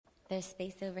There's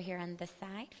space over here on this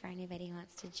side for anybody who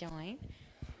wants to join.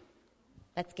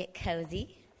 Let's get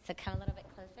cozy. So come a little bit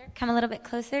closer. Come a little bit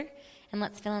closer, and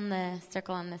let's fill in the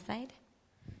circle on this side.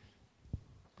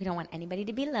 We don't want anybody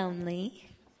to be lonely.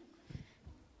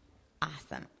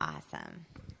 Awesome, awesome.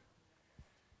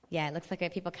 Yeah, it looks like we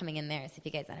have people coming in there, so if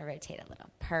you guys want to rotate a little.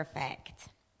 Perfect.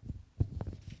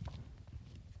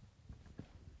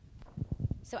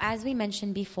 So as we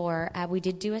mentioned before, we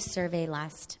did do a survey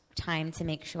last time to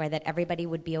make sure that everybody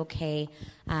would be okay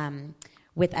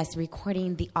with us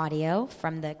recording the audio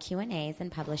from the Q&As and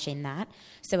publishing that.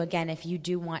 So again, if you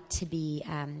do want to be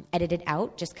edited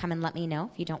out, just come and let me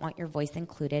know if you don't want your voice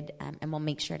included, and we'll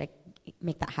make sure to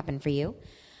make that happen for you.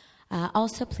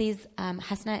 Also, please,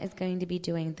 Hasna is going to be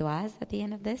doing du'as at the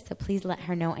end of this, so please let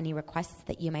her know any requests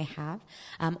that you may have,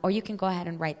 or you can go ahead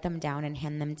and write them down and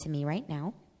hand them to me right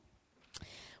now.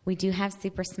 We do have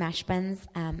Super Smash Buns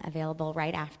available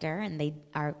right after, and they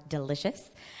are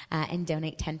delicious, and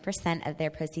donate 10% of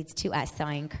their proceeds to us. So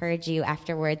I encourage you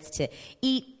afterwards to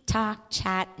eat, talk,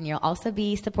 chat, and you'll also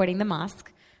be supporting the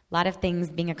mosque. A lot of things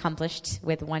being accomplished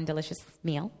with one delicious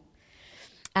meal.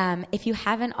 If you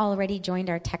haven't already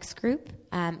joined our text group,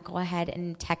 go ahead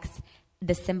and text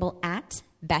the symbol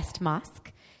 @Best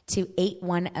Mosque to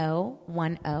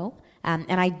 81010.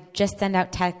 And I just send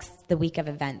out texts the week of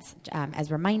events as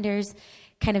reminders,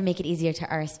 kind of make it easier to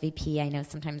RSVP. I know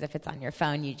sometimes if it's on your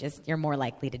phone, you're more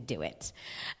likely to do it.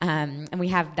 And we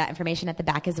have that information at the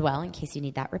back as well in case you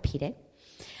need that repeated.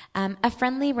 A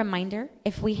friendly reminder,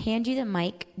 if we hand you the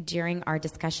mic during our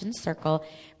discussion circle,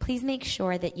 please make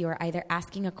sure that you are either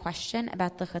asking a question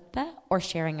about the khutbah or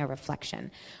sharing a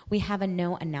reflection. We have a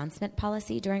no announcement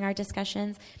policy during our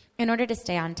discussions in order to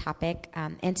stay on topic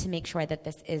and to make sure that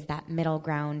this is that middle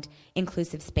ground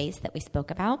inclusive space that we spoke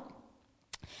about.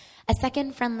 A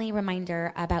second friendly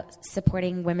reminder about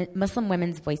supporting Muslim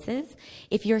women's voices.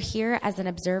 If you're here as an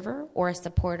observer or a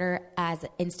supporter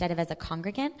instead of as a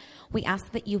congregant, we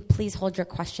ask that you please hold your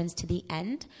questions to the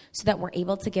end so that we're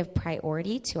able to give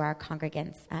priority to our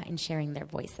congregants in sharing their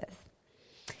voices.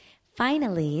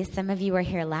 Finally, some of you were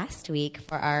here last week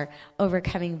for our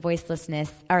Overcoming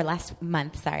Voicelessness, or last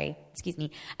month, for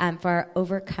our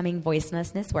Overcoming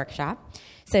Voicelessness workshop.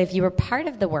 So if you were part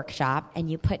of the workshop and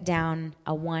you put down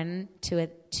a 1 to a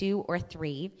 2 or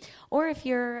 3, or if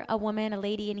you're a woman, a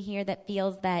lady in here that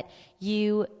feels that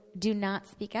you do not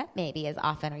speak up maybe as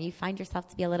often, or you find yourself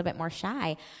to be a little bit more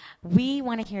shy, we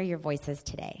want to hear your voices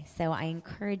today. So I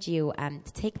encourage you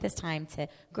to take this time to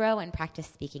grow and practice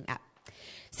speaking up.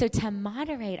 So to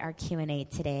moderate our Q&A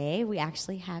today, we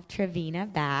actually have Trevina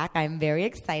back. I'm very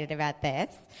excited about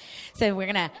this. So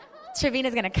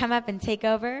Trevina's going to come up and take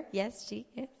over. Yes, she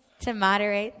is. To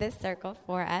moderate this circle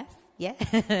for us. Yes.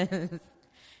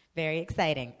 Very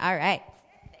exciting. All right.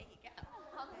 There you go.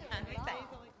 I'm excited.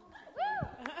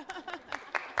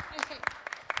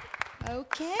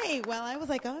 Okay. Well, I was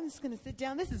like, I'm just going to sit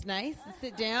down. This is nice.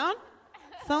 Sit down.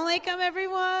 Assalamu alaikum,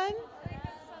 everyone.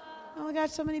 Oh my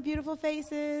gosh, so many beautiful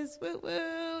faces. Woo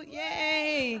woo,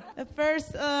 yay. The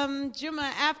first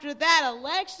Jummah after that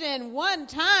election, one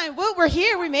time. Woo, we're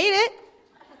here, we made it.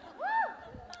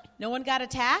 No one got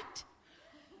attacked?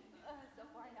 So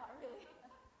far, not really.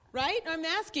 Right? I'm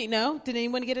asking, no? Did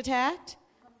anyone get attacked?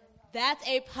 That's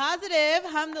a positive,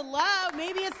 alhamdulillah.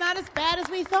 Maybe it's not as bad as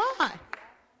we thought.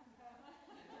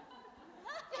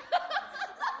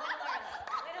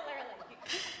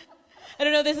 I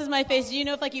don't know, this is my face. Do you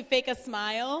know if you fake a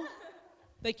smile?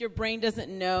 Your brain doesn't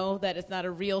know that it's not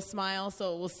a real smile,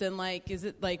 so it will send what is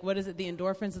it, the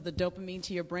endorphins or the dopamine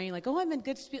to your brain? Oh, I'm in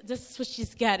good spirit. This is what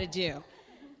she's got to do.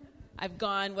 I've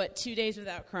gone, 2 days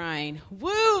without crying.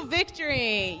 Woo,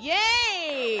 victory.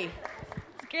 Yay.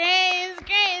 It's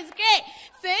great.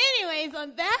 So anyways,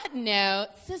 on that note,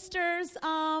 sisters,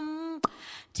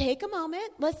 take a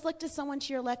moment. Let's look to someone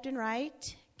to your left and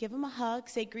right. Give them a hug.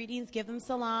 Say greetings. Give them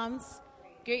salams.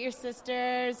 Greet your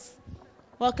sisters.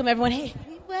 Welcome, everyone. Hey,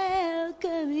 we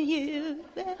welcome you.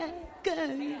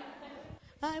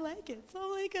 I like it. So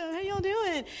how y'all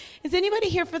doing? Is anybody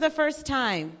here for the first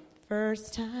time?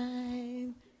 First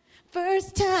timers,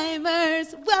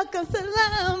 welcome,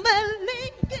 salam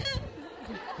alaikum.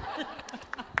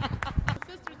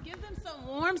 Sisters, give them some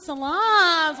warm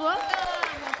salams. Welcome.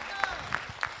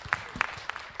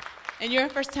 And you're a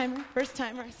first timer?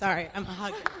 Sorry, I'm a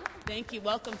hugger. Thank you.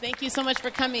 Welcome. Thank you so much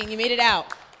for coming. You made it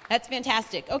out. That's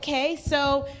fantastic. Okay,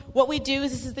 so what we do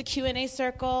is this is the Q&A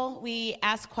circle. We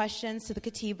ask questions to the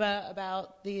Khateebah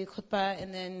about the khutbah,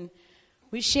 and then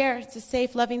we share. It's a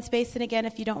safe, loving space. And again,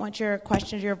 if you don't want your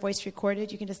questions or your voice recorded,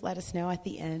 you can just let us know at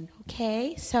the end.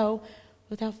 Okay, so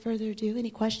without further ado,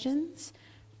 any questions?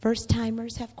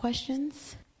 first-timers have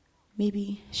questions?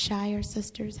 Maybe shyer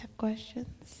sisters have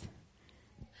questions?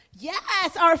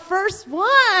 Yes, our first one.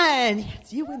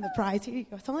 Yes, you win the prize. Here you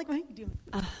go. Assalamu alaikum. How you doing?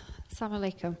 Assalamu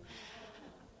alaikum.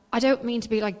 I don't mean to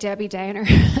be like Debbie Downer,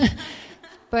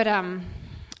 but I'm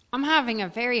having a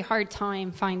very hard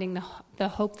time finding the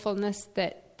hopefulness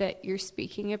that you're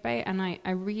speaking about, and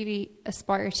I really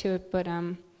aspire to it. But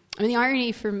the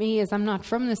irony for me is I'm not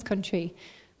from this country,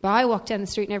 but I walk down the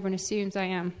street and everyone assumes I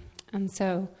am. And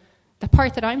so the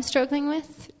part that I'm struggling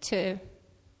with to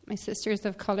my sisters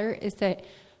of color is that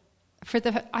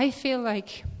I feel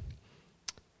like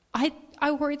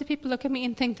I worry that people look at me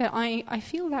and think that I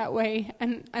feel that way,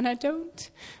 and I don't.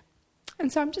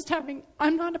 And so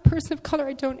I'm not a person of color.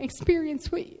 I don't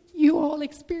experience what you all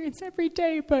experience every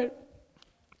day, but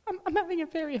I'm having a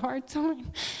very hard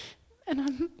time.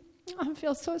 And I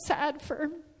feel so sad for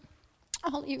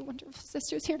all you wonderful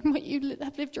sisters here and what you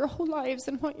have lived your whole lives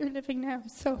and what you're living now.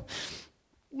 So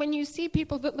when you see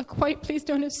people that look white, please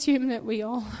don't assume that we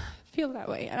all feel that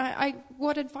way. And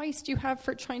what advice do you have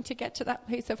for trying to get to that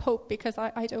place of hope? Because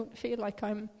I don't feel like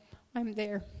I'm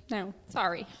there now.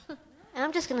 Sorry. And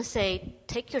I'm just going to say,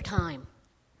 take your time.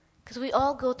 Because we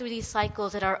all go through these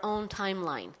cycles at our own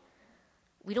timeline.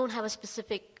 We don't have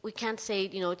we can't say,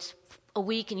 it's a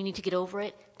week and you need to get over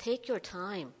it. Take your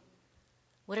time.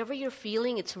 Whatever you're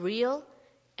feeling, it's real,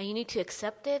 and you need to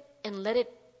accept it and let it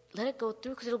go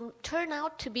through, because it'll turn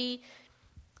out to be,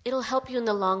 it'll help you in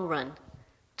the long run.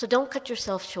 So don't cut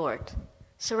yourself short.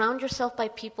 Surround yourself by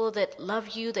people that love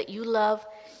you, that you love,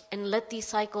 and let these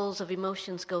cycles of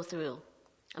emotions go through.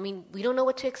 I mean, we don't know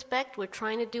what to expect. We're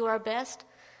trying to do our best,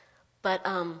 but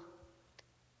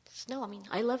just know,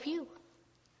 I love you.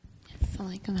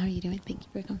 Assalamu alaikum. How are you doing? Thank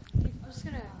you for coming. I was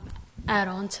going to add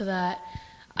on to that.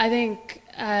 I think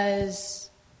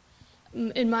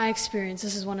in my experience,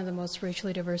 this is one of the most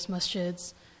racially diverse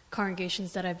masjids,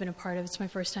 congregations that I've been a part of. It's my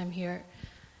first time here.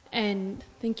 And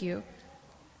thank you.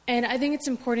 And I think it's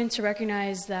important to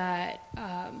recognize that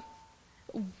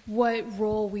what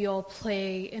role we all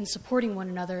play in supporting one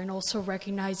another, and also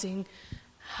recognizing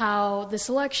how this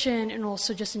election and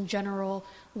also just in general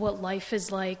what life is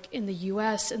like in the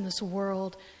U.S. and this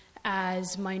world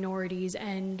as minorities,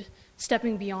 and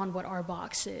stepping beyond what our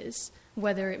box is,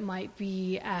 whether it might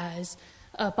be as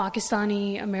a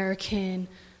Pakistani American,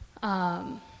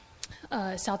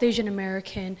 South Asian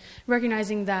American,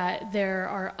 recognizing that there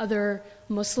are other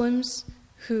Muslims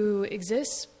who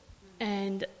exist,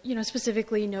 and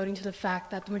specifically noting to the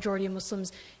fact that the majority of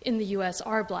Muslims in the U.S.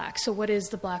 are black. So what is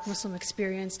the black Muslim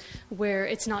experience, where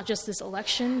it's not just this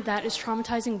election that is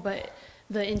traumatizing, but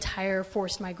the entire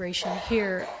forced migration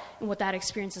here and what that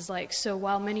experience is like. So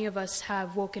while many of us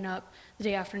have woken up the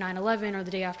day after 9/11 or the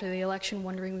day after the election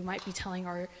wondering we might be telling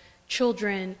our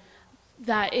children,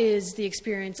 that is the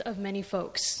experience of many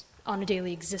folks on a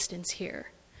daily existence here.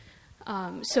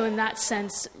 So in that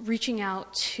sense, reaching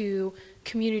out to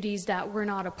communities that we're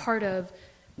not a part of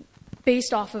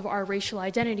based off of our racial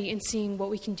identity and seeing what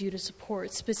we can do to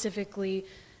support, specifically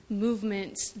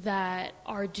movements that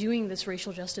are doing this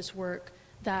racial justice work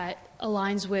that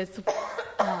aligns with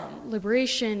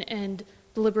liberation, and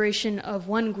the liberation of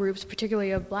one group,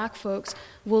 particularly of black folks,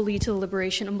 will lead to the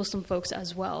liberation of Muslim folks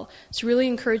as well. It's really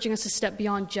encouraging us to step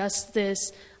beyond just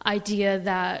this idea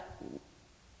that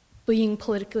being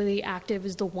politically active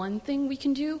is the one thing we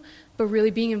can do, but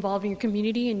really being involved in your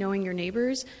community and knowing your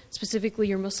neighbors, specifically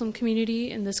your Muslim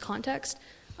community in this context,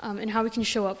 and how we can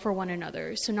show up for one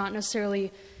another. So not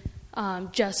necessarily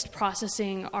just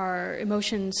processing our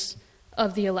emotions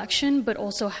of the election, but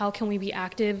also how can we be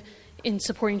active in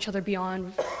supporting each other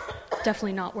beyond,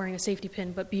 definitely not wearing a safety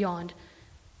pin, but beyond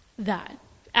that,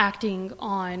 acting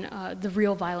on the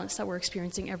real violence that we're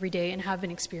experiencing every day and have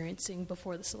been experiencing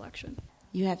before this election.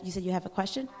 You said you have a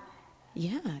question?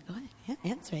 Yeah, go ahead. Yeah,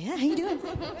 answer. Yeah, how you doing?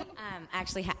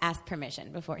 Actually asked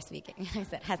permission before speaking. I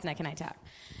said, Hasna, can I talk?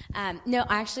 No,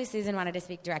 actually, Susan wanted to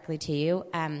speak directly to you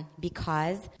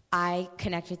because I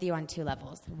connect with you on two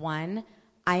levels. One,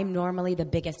 I'm normally the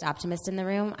biggest optimist in the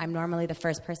room. I'm normally the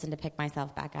first person to pick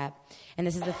myself back up. And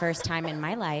this is the first time in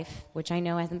my life, which I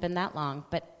know hasn't been that long,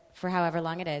 but for however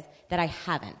long it is, that I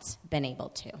haven't been able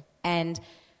to. And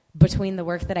between the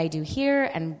work that I do here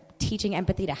and teaching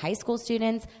empathy to high school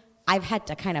students, I've had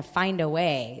to kind of find a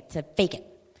way to fake it.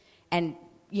 And,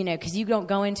 because you don't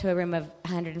go into a room of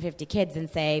 150 kids and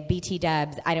say, BT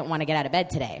dubs, I don't want to get out of bed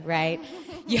today, right?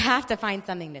 You have to find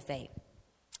something to say.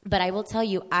 But I will tell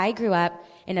you, I grew up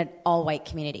in an all-white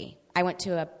community. I went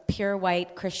to a pure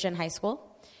white Christian high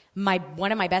school.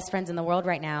 One of my best friends in the world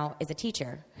right now is a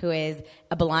teacher who is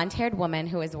a blonde-haired woman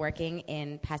who is working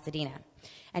in Pasadena.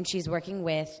 and she's working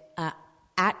with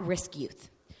at-risk youth.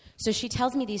 So she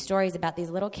tells me these stories about these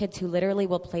little kids who literally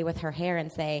will play with her hair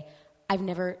and say, I've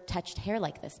never touched hair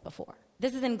like this before.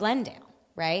 This is in Glendale,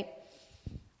 right?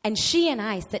 And she and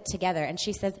I sit together, and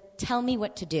she says, tell me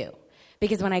what to do.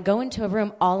 Because when I go into a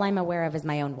room, all I'm aware of is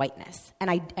my own whiteness,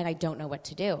 and I don't know what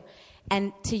to do.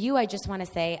 And to you, I just want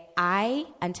to say, I,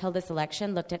 until this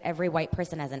election, looked at every white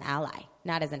person as an ally,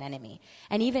 not as an enemy.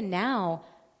 And even now,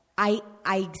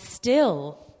 I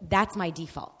still, that's my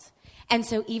default. And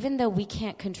so even though we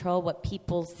can't control what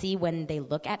people see when they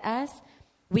look at us,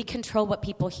 we control what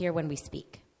people hear when we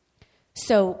speak.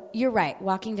 So you're right,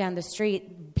 walking down the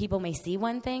street, people may see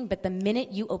one thing, but the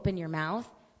minute you open your mouth,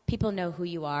 people know who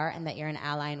you are and that you're an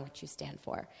ally and what you stand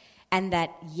for. And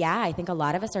that, yeah, I think a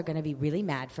lot of us are going to be really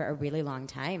mad for a really long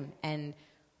time. And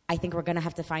I think we're going to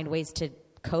have to find ways to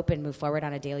cope and move forward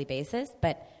on a daily basis.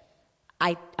 But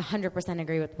I 100%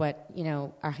 agree with what,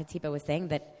 our Khateebah was saying,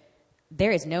 that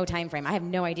there is no time frame. I have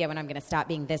no idea when I'm going to stop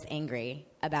being this angry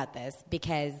about this,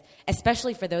 because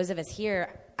especially for those of us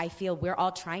here, I feel we're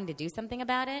all trying to do something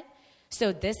about it.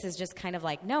 So this is just kind of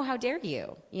like, no, how dare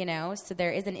you, So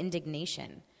there is an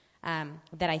indignation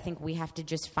that I think we have to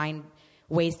just find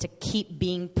ways to keep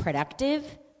being productive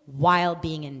while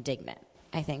being indignant,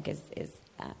 I think is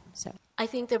so. I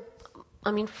think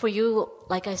for you,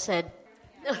 like I said,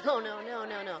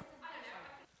 no.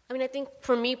 I think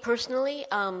for me personally,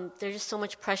 there's just so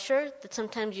much pressure that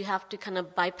sometimes you have to kind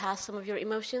of bypass some of your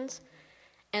emotions.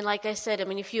 And like I said,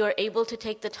 if you are able to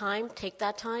take the time, take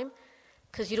that time,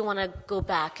 because you don't want to go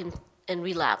back and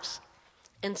relapse.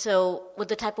 And so with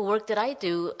the type of work that I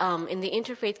do in the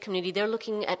interfaith community, they're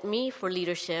looking at me for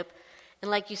leadership.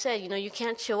 And like you said, you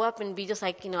can't show up and be just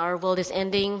like, our world is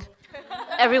ending.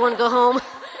 Everyone go home.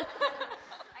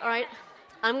 All right,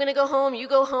 I'm going to go home. You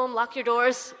go home. Lock your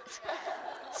doors.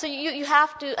 So you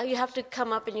have to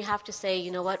come up and you have to say,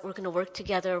 you know what, we're going to work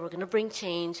together. We're going to bring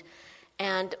change.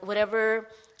 And whatever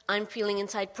I'm feeling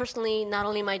inside personally, not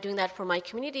only am I doing that for my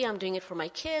community, I'm doing it for my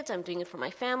kids. I'm doing it for my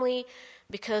family,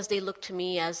 because they look to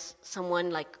me as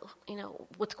someone like,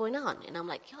 what's going on? And I'm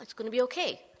like, it's going to be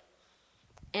okay.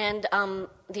 And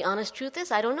the honest truth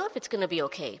is, I don't know if it's going to be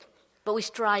okay, but we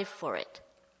strive for it.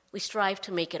 We strive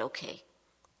to make it okay.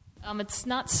 It's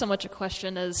not so much a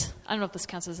question as, I don't know if this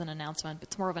counts as an announcement, but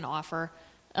it's more of an offer.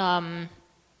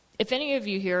 If any of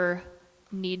you here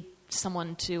need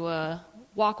someone to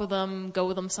walk with them, go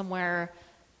with them somewhere,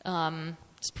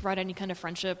 just provide any kind of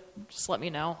friendship, just let me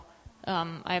know.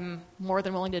 I'm more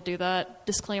than willing to do that.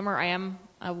 Disclaimer, I am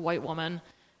a white woman.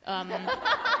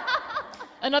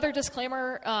 Another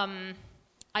disclaimer,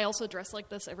 I also dress like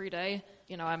this every day.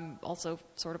 I'm also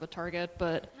sort of a target,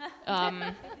 but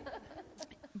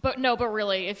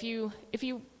really, if you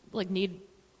need,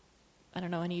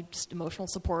 any just emotional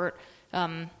support,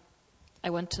 I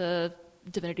went to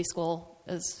divinity school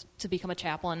to become a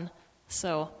chaplain,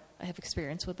 so I have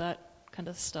experience with that kind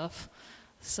of stuff.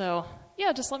 So,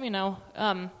 yeah, just let me know.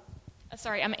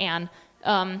 Sorry, I'm Anne.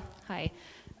 Hi.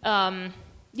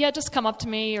 Just come up to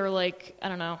me or,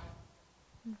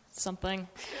 something.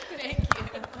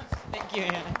 Thank you,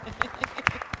 Anne.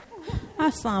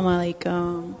 Assalamu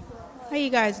alaikum. How you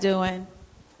guys doing?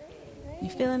 You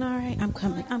feeling all right? I'm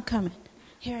coming.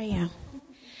 Here I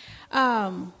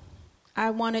am. I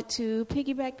wanted to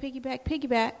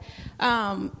piggyback.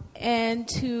 And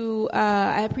to,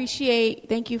 I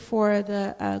thank you for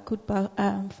the khutbah,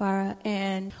 Farrah,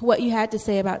 and what you had to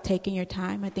say about taking your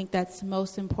time. I think that's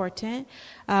most important.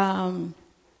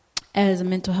 As a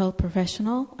mental health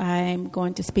professional, I'm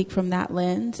going to speak from that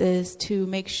lens, is to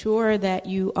make sure that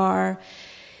you are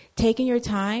taking your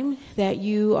time, that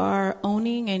you are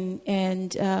owning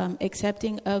and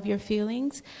accepting of your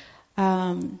feelings.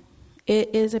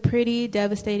 It is a pretty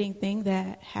devastating thing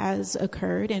that has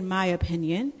occurred, in my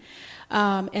opinion.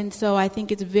 And so I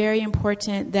think it's very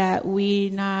important that we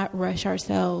not rush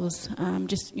ourselves,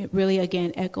 just really,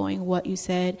 again, echoing what you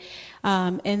said.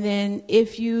 And then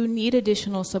if you need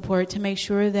additional support, to make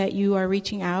sure that you are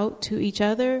reaching out to each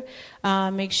other,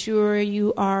 make sure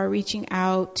you are reaching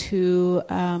out to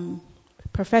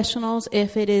professionals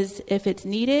if it's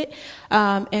needed,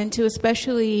 and to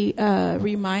especially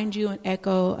remind you and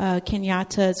echo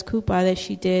Kenyatta's khutbah that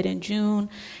she did in June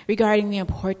regarding the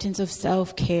importance of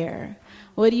self-care.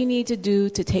 What do you need to do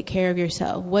to take care of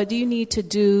yourself? What do you need to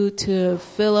do to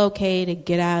feel okay to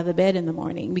get out of the bed in the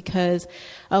morning? Because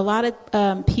a lot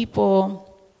of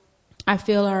people, I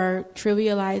feel, are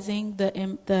trivializing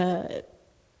the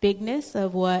bigness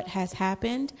of what has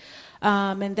happened.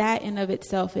 And that in of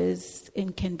itself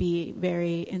can be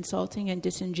very insulting and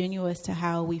disingenuous to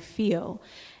how we feel.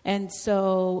 And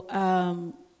so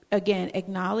again,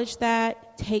 acknowledge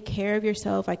that. Take care of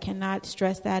yourself. I cannot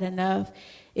stress that enough.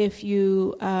 If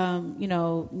you,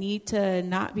 need to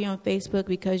not be on Facebook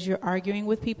because you're arguing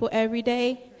with people every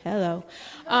day, hello.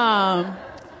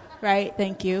 Right,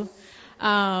 thank you.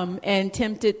 And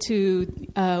tempted to,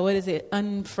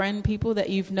 unfriend people that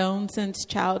you've known since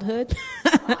childhood.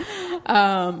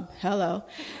 Hello.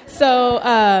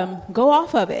 So go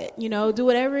off of it, do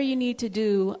whatever you need to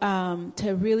do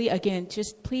to really, again,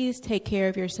 just please take care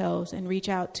of yourselves and reach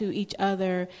out to each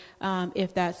other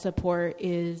if that support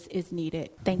is needed.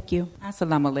 Thank you.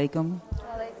 Assalamu alaikum.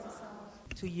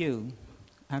 To you,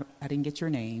 I didn't get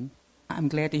your name. I'm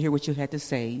glad to hear what you had to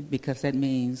say because that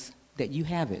means that you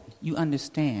have it. You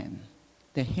understand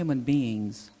that human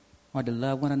beings are to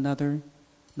love one another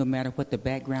no matter what the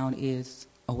background is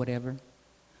or whatever.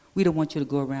 We don't want you to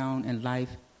go around in life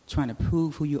trying to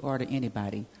prove who you are to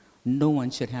anybody. No one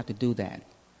should have to do that.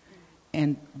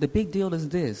 And the big deal is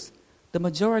this. The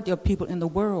majority of people in the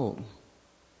world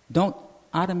don't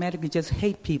automatically just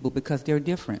hate people because they're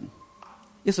different.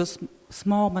 It's a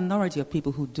small minority of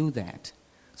people who do that.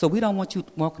 So we don't want you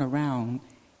walking around,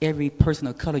 every person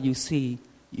of color you see,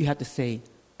 you have to say,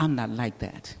 I'm not like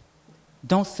that.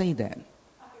 Don't say that.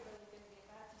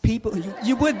 People,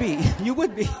 you would be.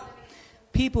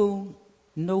 People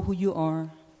know who you are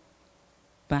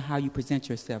by how you present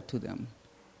yourself to them.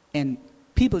 And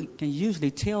people can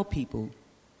usually tell people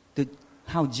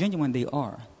how genuine they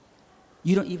are.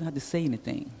 You don't even have to say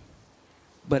anything.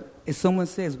 But if someone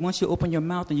says, once you open your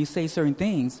mouth and you say certain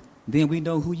things, then we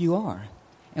know who you are.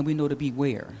 And we know to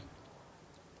beware.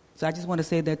 So I just want to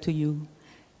say that to you.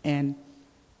 And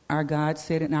our God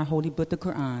said in our holy book, the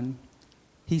Quran,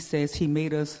 he says he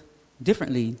made us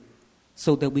differently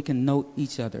so that we can know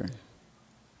each other.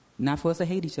 Not for us to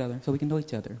hate each other, so we can know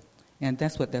each other. And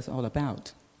that's what that's all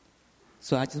about.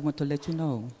 So I just want to let you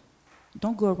know,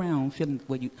 don't go around feeling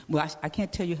what you... Well, I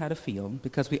can't tell you how to feel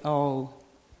because we all,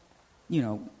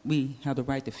 we have the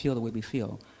right to feel the way we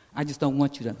feel. I just don't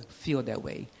want you to feel that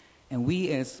way. And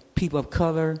we as people of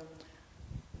color,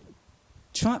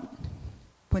 Trump,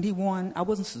 when he won, I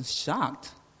wasn't so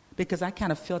shocked because I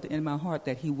kind of felt it in my heart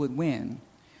that he would win.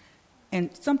 And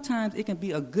sometimes it can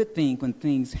be a good thing when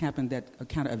things happen that are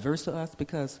kind of adverse to us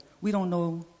because we don't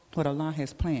know what Allah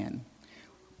has planned.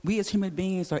 We as human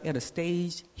beings are at a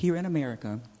stage here in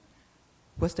America.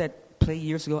 What's that play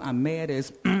years ago? I'm mad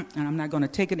as, and I'm not going to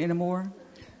take it anymore.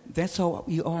 That's how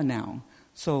we are now.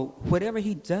 So whatever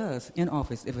he does in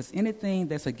office, if it's anything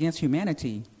that's against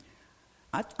humanity,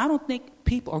 I don't think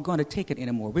people are going to take it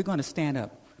anymore. We're going to stand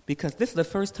up because this is the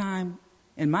first time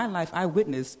in my life I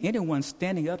witnessed anyone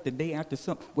standing up the day after,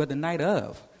 the night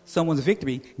of someone's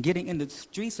victory, getting in the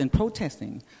streets and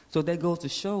protesting. So that goes to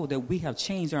show that we have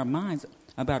changed our minds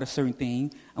about a certain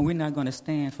thing, and we're not going to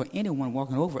stand for anyone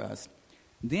walking over us.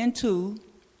 Then, too,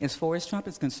 as far as Trump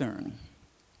is concerned,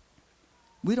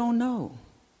 we don't know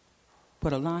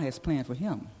what Allah has planned for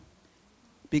him.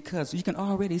 Because you can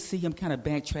already see him kind of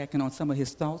backtracking on some of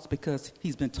his thoughts because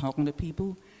he's been talking to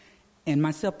people. And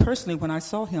myself personally, when I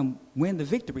saw him win the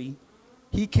victory,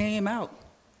 he came out.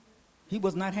 He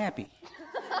was not happy.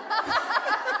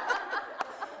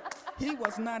 He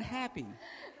was not happy.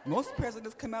 Most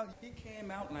presidents come out, he came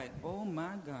out like, oh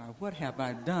my God, what have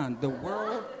I done? The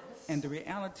world and the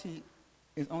reality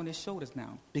is on his shoulders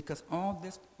now because all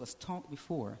this was talked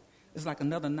before. It's like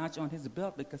another notch on his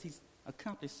belt because he's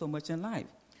accomplished so much in life.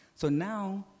 So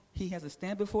now he has to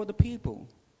stand before the people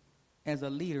as a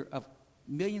leader of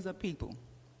millions of people.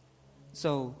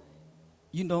 So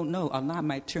you don't know. Allah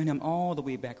might turn him all the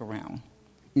way back around.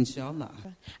 Inshallah.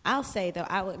 I'll say, though,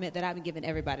 I will admit that I've been giving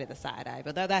everybody the side eye,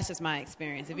 but that's just my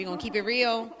experience. If you're going to keep it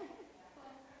real.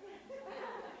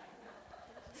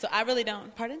 So I really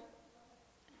don't. Pardon?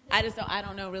 I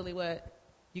don't know really what.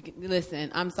 You can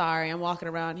listen, I'm sorry, I'm walking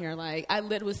around here like I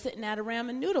was sitting at a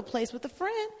ramen noodle place with a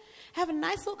friend, having a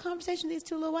nice little conversation with these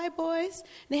two little white boys.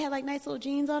 And they had like nice little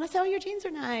jeans on. I said, oh, your jeans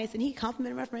are nice. And he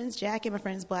complimented my friend's jacket, my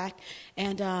friend's black.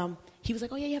 And he was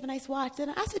like, oh, yeah, you have a nice watch.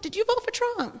 And I said, did you vote for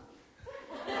Trump?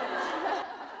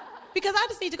 Because I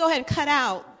just need to go ahead and cut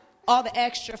out all the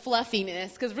extra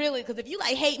fluffiness. Because if you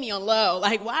like hate me on low,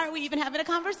 like why are we even having a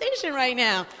conversation right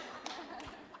now?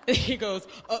 And he goes,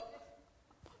 oh.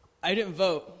 I didn't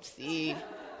vote. See?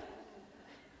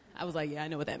 I was like, yeah, I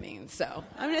know what that means. So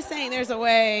I'm just saying there's a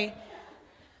way.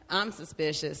 I'm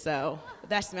suspicious, so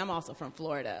that's me. I'm also from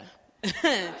Florida.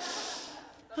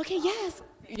 Okay, yes.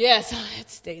 Yes,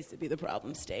 it stays to be the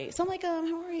problem state. So I'm like,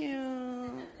 how are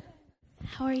you?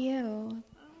 How are you?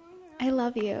 I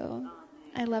love you.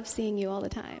 I love seeing you all the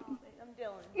time. I'm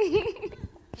Dylan.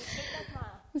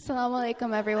 Assalamu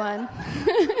alaikum, everyone.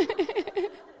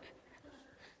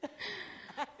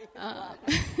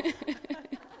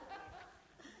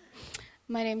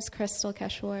 My name's Crystal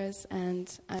Keshwars,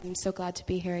 and I'm so glad to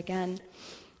be here again.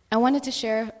 I wanted to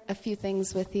share a few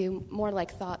things with you, more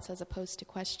like thoughts as opposed to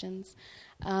questions.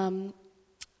 On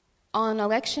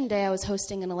Election Day, I was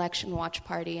hosting an election watch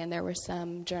party, and there were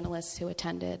some journalists who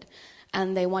attended,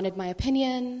 and they wanted my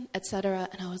opinion, etc.,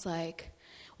 and I was like,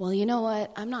 well, you know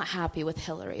what? I'm not happy with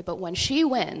Hillary, but when she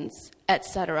wins,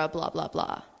 etc., blah, blah,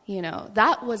 blah. You know,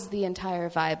 that was the entire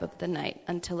vibe of the night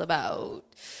until about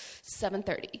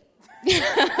 7:30.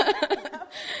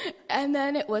 And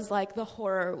then it was like the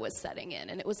horror was setting in.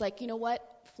 And it was like, you know what,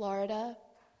 Florida,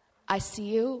 I see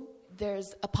you.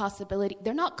 There's a possibility.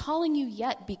 They're not calling you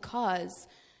yet because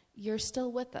you're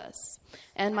still with us.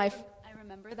 And I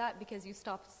remember that because you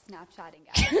stopped Snapchatting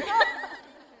after.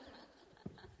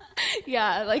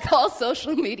 Yeah, like all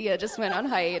social media just went on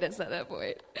hiatus at that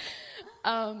point.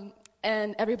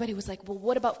 And everybody was like, well,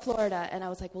 what about Florida? And I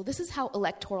was like, well, this is how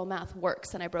electoral math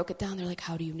works. And I broke it down. They're like,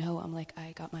 how do you know? I'm like,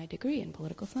 I got my degree in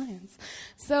political science.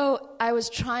 So I was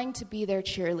trying to be their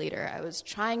cheerleader. I was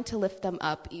trying to lift them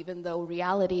up, even though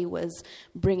reality was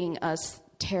bringing us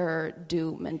terror,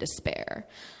 doom, and despair.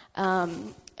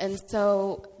 And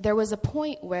so there was a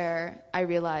point where I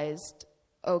realized,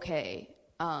 okay,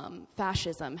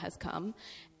 fascism has come.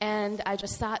 And I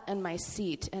just sat in my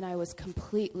seat, and I was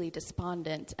completely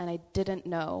despondent, and I didn't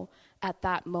know at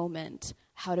that moment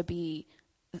how to be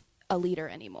a leader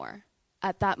anymore.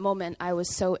 At that moment, I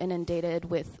was so inundated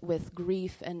with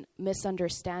grief and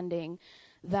misunderstanding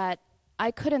that I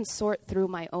couldn't sort through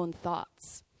my own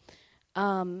thoughts.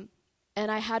 And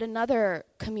I had another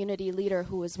community leader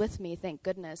who was with me, thank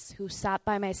goodness, who sat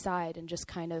by my side and just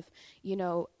kind of, you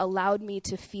know, allowed me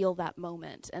to feel that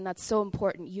moment. And that's so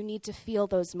important. You need to feel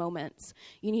those moments.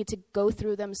 You need to go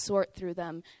through them, sort through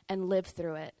them, and live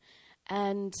through it.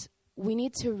 And we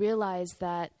need to realize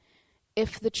that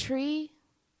if the tree,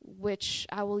 which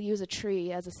I will use a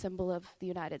tree as a symbol of the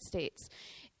United States,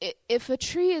 if a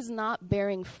tree is not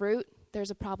bearing fruit,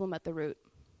 there's a problem at the root.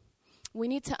 We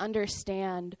need to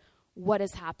understand what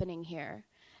is happening here.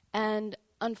 And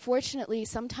unfortunately,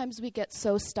 sometimes we get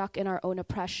so stuck in our own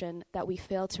oppression that we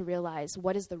fail to realize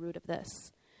what is the root of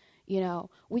this. You know,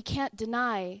 we can't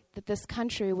deny that this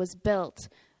country was built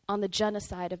on the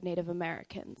genocide of Native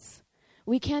Americans.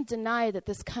 We can't deny that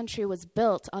this country was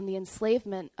built on the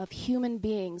enslavement of human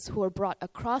beings who were brought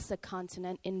across a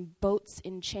continent in boats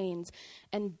in chains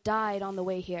and died on the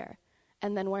way here,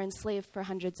 and then were enslaved for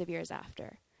hundreds of years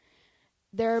after.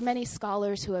 There are many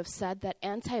scholars who have said that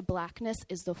anti-blackness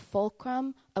is the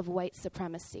fulcrum of white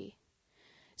supremacy.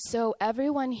 So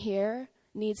everyone here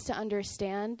needs to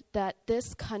understand that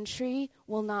this country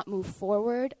will not move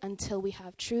forward until we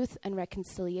have truth and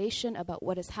reconciliation about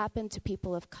what has happened to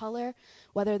people of color,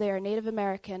 whether they are Native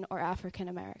American or African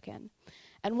American.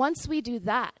 And once we do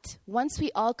that, once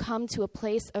we all come to a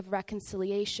place of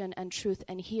reconciliation and truth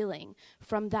and healing,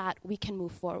 from that we can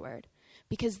move forward.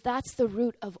 Because that's the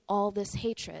root of all this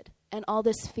hatred and all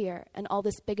this fear and all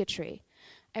this bigotry.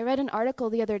 I read an article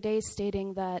the other day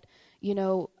stating that, you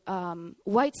know,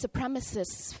 white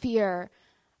supremacists fear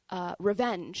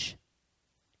revenge,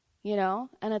 you know?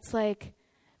 And it's like,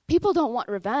 people don't want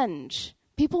revenge.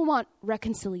 People want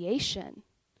reconciliation.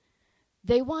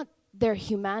 They want their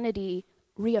humanity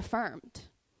reaffirmed.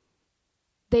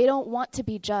 They don't want to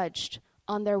be judged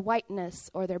on their whiteness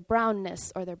or their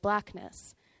brownness or their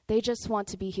blackness. They just want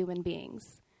to be human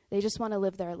beings. They just want to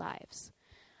live their lives.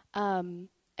 And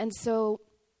so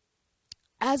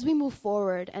as we move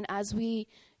forward and as we,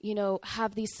 you know,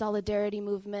 have these solidarity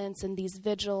movements and these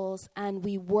vigils and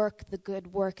we work the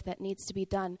good work that needs to be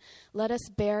done, let us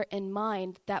bear in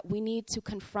mind that we need to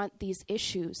confront these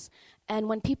issues. And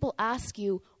when people ask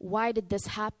you, why did this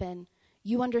happen?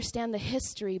 You understand the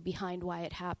history behind why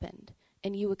it happened,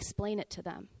 and you explain it to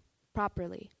them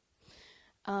properly.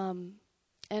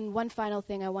 And one final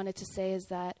thing I wanted to say is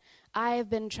that I have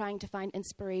been trying to find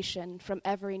inspiration from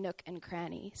every nook and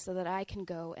cranny so that I can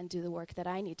go and do the work that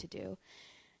I need to do.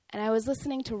 And I was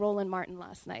listening to Roland Martin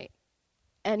last night,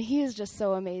 and he is just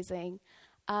so amazing.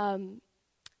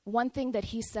 One thing that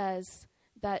he says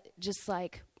that just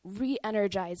like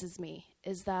re-energizes me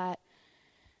is that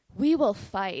we will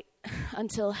fight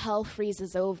until hell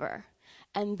freezes over,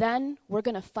 and then we're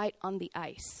going to fight on the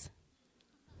ice.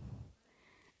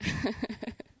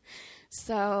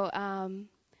 So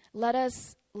let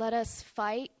us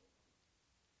fight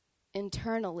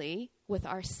internally with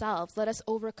ourselves. Let us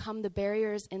overcome the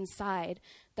barriers inside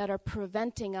that are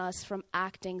preventing us from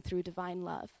acting through divine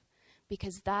love,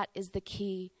 because that is the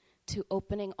key to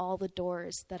opening all the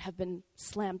doors that have been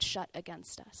slammed shut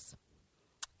against us.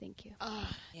 Thank you.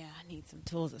 Yeah, I need some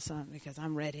tools or something because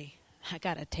I'm ready. I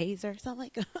got a taser, something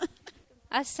like that.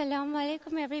 Assalamu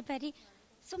alaikum, everybody.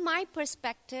 So my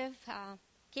perspective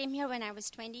came here when I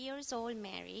was 20 years old,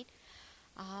 married.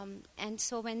 And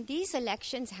so when these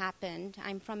elections happened,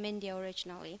 I'm from India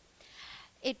originally,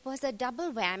 it was a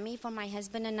double whammy for my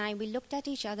husband and I. We looked at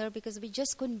each other because we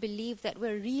just couldn't believe that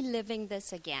we're reliving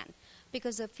this again.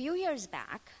 Because a few years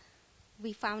back,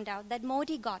 we found out that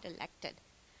Modi got elected,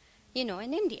 in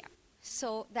India.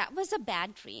 So that was a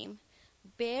bad dream.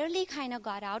 Barely kind of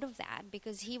got out of that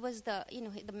because he was the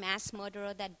mass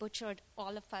murderer that butchered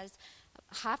all of us,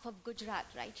 half of Gujarat,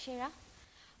 right, Shera?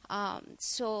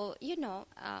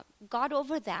 Got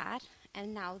over that,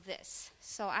 and now this.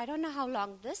 So I don't know how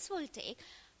long this will take,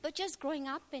 but just growing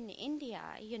up in India,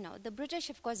 the British,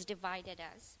 of course, divided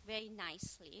us very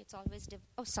nicely. It's always,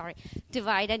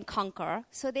 divide and conquer.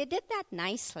 So they did that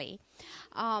nicely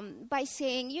by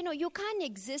saying, you can't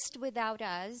exist without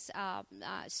us,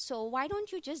 so why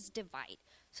don't you just divide?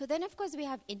 So then, of course, we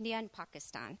have India and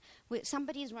Pakistan.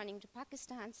 Somebody is running to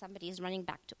Pakistan, somebody is running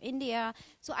back to India.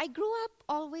 So I grew up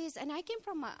always, and I came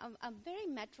from a very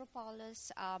metropolis,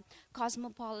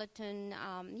 cosmopolitan,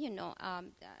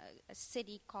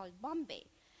 city called Bombay.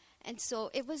 And so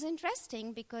it was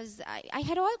interesting because I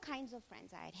had all kinds of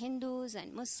friends. I had Hindus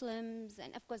and Muslims,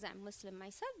 and of course I'm Muslim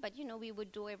myself, but we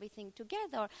would do everything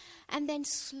together. And then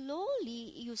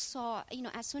slowly you saw,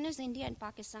 as soon as India and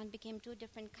Pakistan became two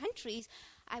different countries,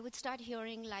 I would start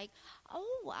hearing like,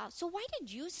 oh wow, so why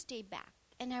did you stay back?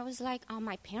 And I was like,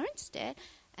 my parents did.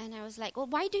 And I was like, well,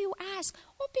 why do you ask?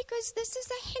 Oh, because this is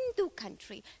a Hindu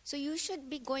country, so you should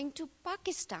be going to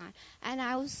Pakistan. And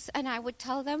I would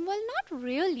tell them, well, not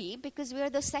really, because we are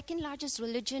the second largest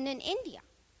religion in India.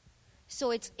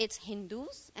 So it's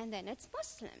Hindus and then it's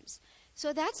Muslims.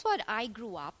 So that's what I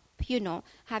grew up,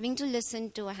 having to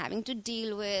listen to, having to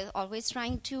deal with, always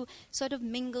trying to sort of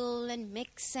mingle and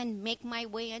mix and make my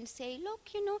way and say, look,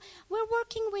 we're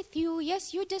working with you.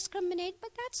 Yes, you discriminate, but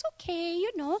that's okay,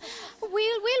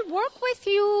 We'll work with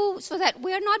you so that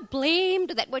we're not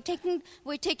blamed, that we're taking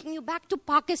you back to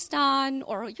Pakistan,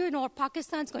 or, or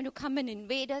Pakistan's going to come and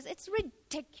invade us. It's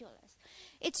ridiculous.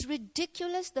 It's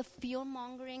ridiculous, the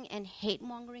fear-mongering and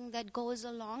hate-mongering that goes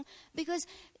along, because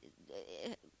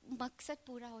maksad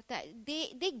pura hota hai.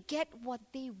 They get what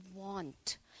they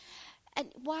want. And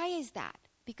why is that?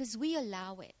 Because we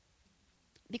allow it.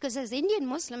 Because as Indian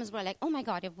Muslims, we're like, oh my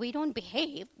God, if we don't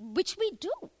behave, which we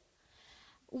do,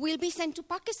 we'll be sent to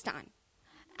Pakistan.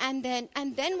 And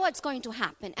then what's going to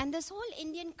happen? And this whole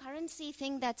Indian currency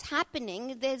thing that's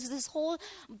happening, there's this whole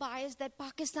bias that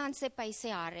Pakistan se paise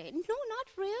aa rahe. No, not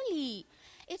really.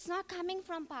 It's not coming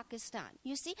from Pakistan,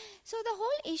 you see. So the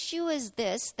whole issue is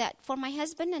this, that for my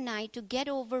husband and I to get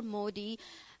over Modi,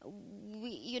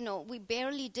 we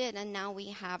barely did, and now we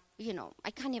have,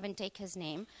 I can't even take his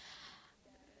name.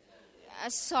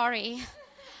 Sorry.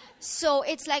 So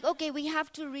it's like, okay, we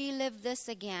have to relive this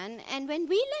again. And when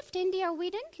we left India, we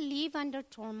didn't leave under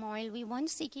turmoil. We weren't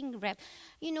seeking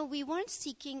we weren't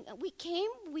seeking.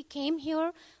 We came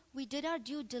here. We did our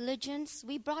due diligence.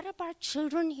 We brought up our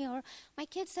children here. My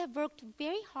kids have worked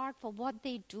very hard for what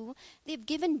they do. They've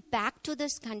given back to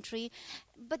this country.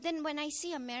 But then when I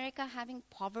see America having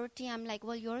poverty, I'm like,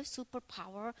 well, you're a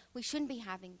superpower. We shouldn't be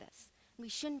having this. We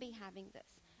shouldn't be having this.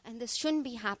 And this shouldn't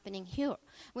be happening here.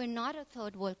 We're not a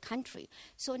third world country.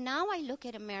 So now I look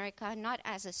at America not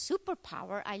as a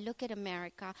superpower. I look at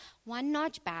America one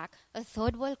notch back, a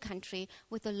third world country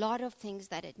with a lot of things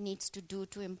that it needs to do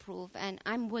to improve. And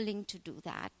I'm willing to do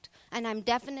that. And I'm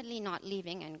definitely not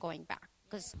leaving and going back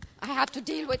because I have to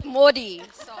deal with Modi.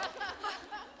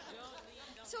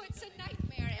 So it's a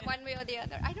nightmare one way or the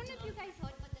other. I don't know if you guys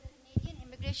heard, but the Canadian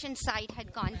immigration site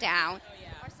had gone down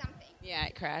or something. Yeah,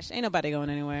 it crashed. Ain't nobody going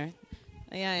anywhere.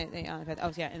 Yeah, and then,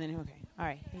 okay. All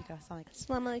right, here you go.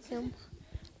 Assalamu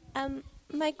alaikum.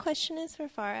 My question is for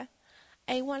Farrah.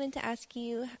 I wanted to ask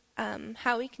you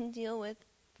how we can deal with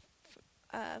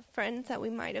friends that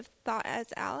we might have thought as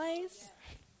allies.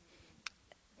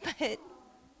 But,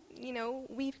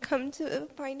 we've come to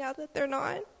find out that they're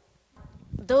not.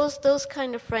 Those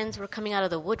kind of friends were coming out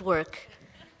of the woodwork.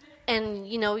 And,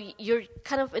 you're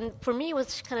kind of, and for me it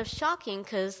was kind of shocking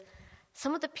because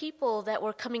some of the people that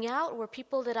were coming out were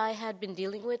people that I had been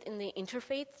dealing with in the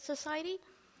interfaith society.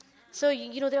 So,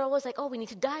 they're always like, oh, we need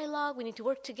to dialogue, we need to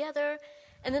work together.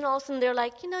 And then all of a sudden they're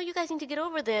like, you guys need to get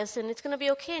over this and it's going to be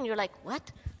okay. And you're like,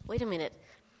 what? Wait a minute.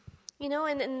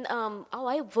 And then,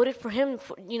 I voted for him,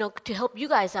 to help you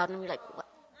guys out. And we're like, what?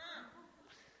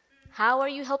 How are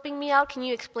you helping me out? Can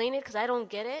you explain it? Because I don't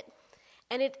get it.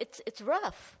 And it's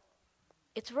rough.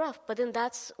 it's rough, but then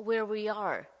that's where we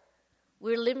are.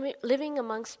 We're living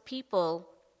amongst people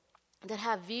that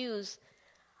have views,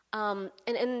 and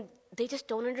they just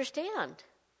don't understand.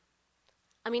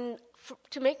 I mean,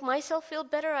 to make myself feel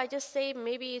better, I just say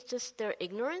maybe it's just their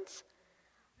ignorance.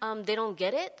 They don't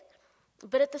get it.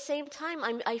 But at the same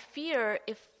time, I fear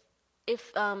if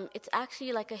it's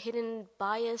actually like a hidden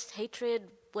bias, hatred,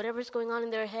 whatever's going on in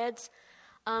their heads,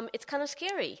 it's kind of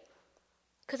scary.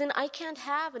 Because then I can't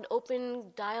have an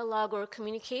open dialogue or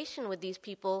communication with these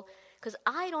people because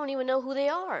I don't even know who they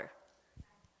are.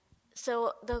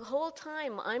 So the whole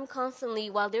time I'm constantly,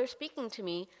 while they're speaking to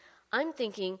me, I'm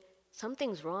thinking,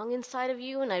 something's wrong inside of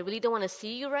you and I really don't want to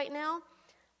see you right now,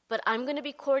 but I'm going to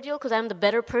be cordial because I'm the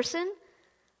better person.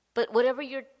 But whatever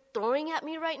you're throwing at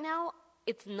me right now,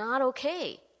 it's not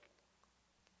okay.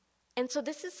 And so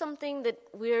this is something that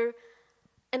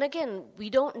and again, we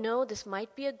don't know, this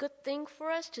might be a good thing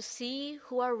for us to see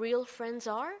who our real friends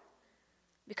are,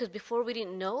 because before we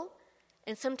didn't know.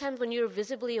 And sometimes when you're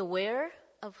visibly aware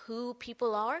of who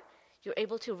people are, you're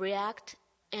able to react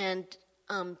and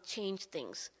change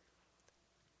things.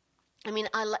 I mean,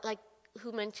 I like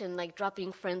who mentioned like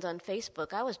dropping friends on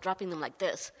Facebook. I was dropping them like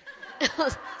this.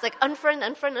 It's like unfriend,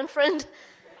 unfriend, unfriend.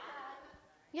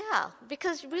 Yeah,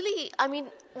 because really, I mean,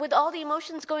 with all the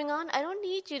emotions going on, I don't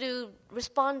need you to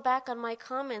respond back on my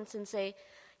comments and say,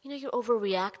 you're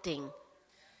overreacting.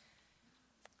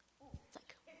 It's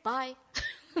like, bye.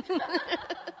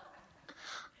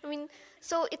 I mean,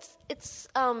 so it's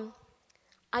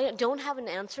I don't have an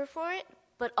answer for it,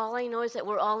 but all I know is that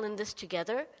we're all in this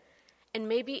together, and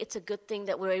maybe it's a good thing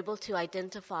that we're able to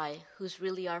identify who's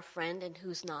really our friend and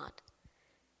who's not.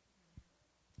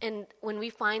 And when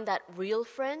we find that real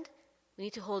friend, we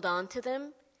need to hold on to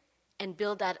them and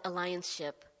build that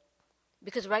alliance-ship.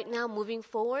 Because right now, moving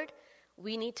forward,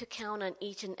 we need to count on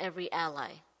each and every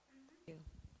ally. Pretty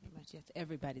much, yes.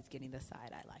 Everybody's getting the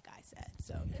side eye, like I said.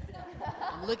 So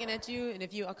I'm looking at you, and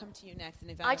I'll come to you next. And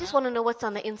if I just want to know what's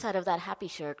on the inside of that happy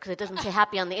shirt, because it doesn't say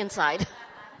happy on the inside.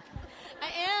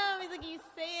 I am. He's like, you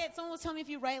say it. Someone was telling me if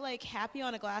you write like happy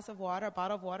on a glass of water, a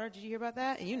bottle of water. Did you hear about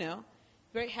that? And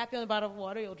very happy on a bottle of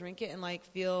water, you'll drink it and like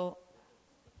feel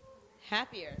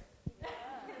happier.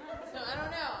 So I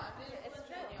don't know. I'm just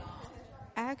listening, y'all.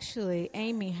 Actually,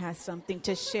 Amy has something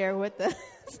to share with us.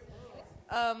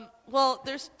 Well,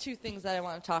 there's two things that I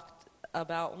want to talk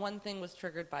about. One thing was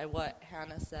triggered by what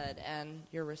Hannah said, and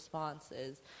your response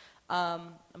is,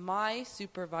 my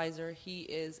supervisor, he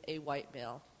is a white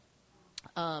male,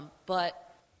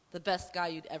 but the best guy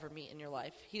you'd ever meet in your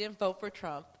life. He didn't vote for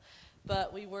Trump.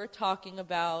 But we were talking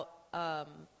about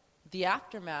the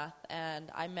aftermath,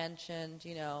 and I mentioned,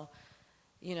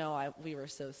 we were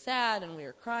so sad and we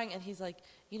were crying, and he's like,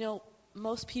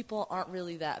 most people aren't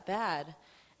really that bad.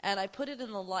 And I put it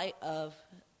in the light of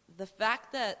the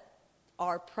fact that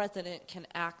our president can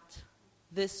act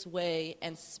this way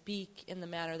and speak in the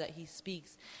manner that he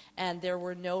speaks, and there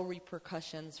were no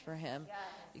repercussions for him,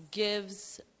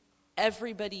 gives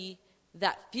everybody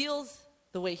that feels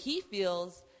the way he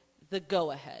feels the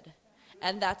go-ahead.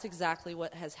 And that's exactly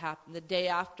what has happened. The day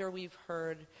after we've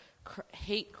heard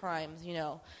hate crimes,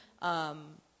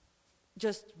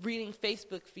 just reading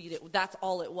Facebook feed, that's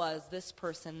all it was, this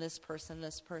person, this person,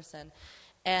 this person.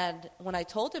 And when I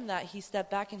told him that, he stepped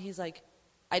back and he's like,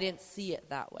 I didn't see it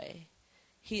that way.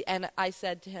 And I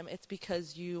said to him, it's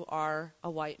because you are a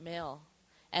white male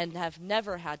and have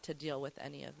never had to deal with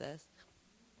any of this.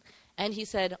 And he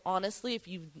said, honestly,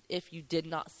 if you did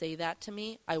not say that to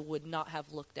me, I would not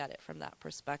have looked at it from that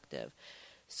perspective.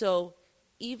 So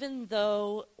even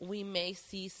though we may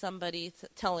see somebody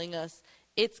telling us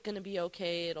it's going to be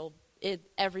okay,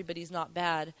 everybody's not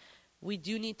bad, we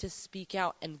do need to speak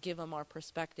out and give them our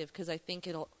perspective, because I think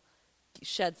it'll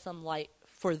shed some light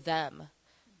for them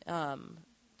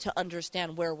to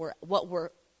understand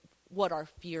what our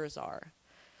fears are.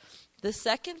 The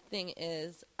second thing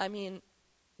is,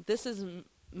 this is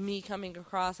me coming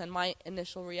across, and my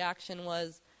initial reaction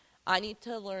was, I need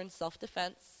to learn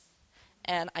self-defense,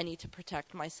 and I need to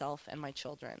protect myself and my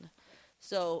children.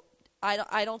 So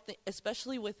I don't think,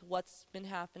 especially with what's been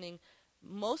happening,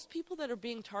 most people that are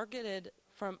being targeted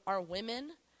from are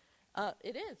women.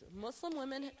 It is. Muslim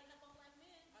women.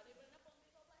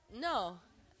 No.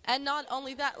 And not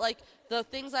only that, like the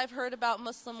things I've heard about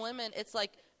Muslim women, it's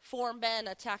like 4 men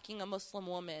attacking a Muslim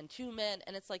woman, 2 men,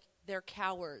 and it's like they're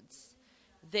cowards.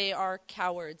 They are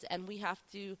cowards, and we have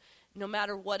to, no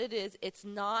matter what it is, it's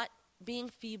not being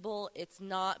feeble, it's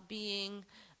not being,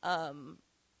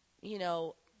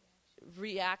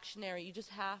 reactionary. You just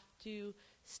have to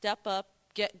step up,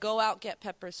 go out, get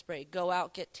pepper spray, go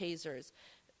out, get tasers.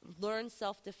 learn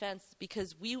self-defense,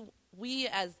 because we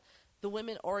as the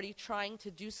women already trying to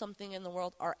do something in the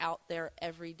world are out there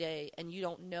every day, and you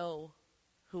don't know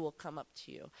who will come up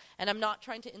to you. And I'm not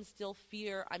trying to instill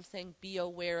fear. I'm saying be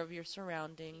aware of your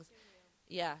surroundings.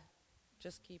 Yeah,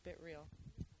 just keep it real.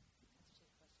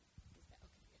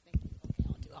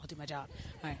 I'll do my job.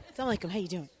 All right. Assalamu alaikum. How you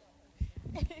doing?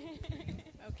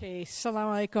 Okay.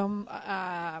 Assalamu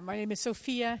alaikum. My name is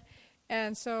Sophia.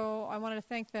 And so I wanted to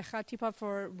thank the Khateebah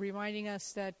for reminding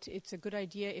us that it's a good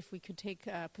idea if we could take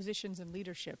positions in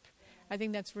leadership. I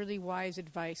think that's really wise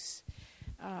advice.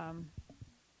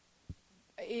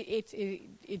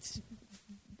 It's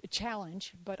a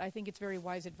challenge, but I think it's very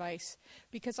wise advice,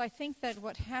 because I think that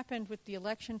what happened with the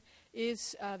election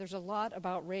is there's a lot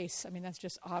about race. I mean, that's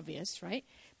just obvious, right?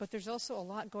 But there's also a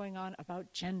lot going on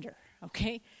about gender,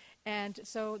 okay? And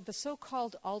so the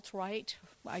so-called alt-right,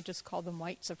 I just call them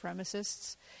white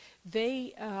supremacists,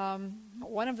 they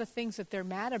one of the things that they're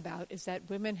mad about is that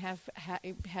women have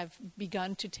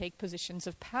begun to take positions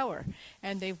of power,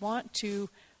 and they want to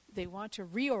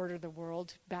reorder the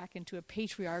world back into a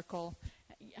patriarchal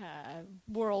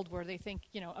world where they think,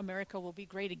 America will be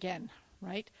great again,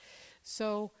 right?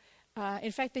 So,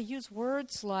 in fact, they use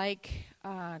words like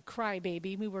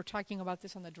crybaby. We were talking about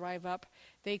this on the drive up.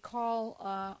 They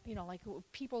call, like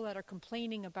people that are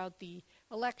complaining about the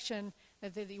election,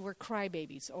 that they were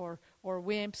crybabies or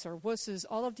wimps or wusses,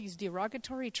 all of these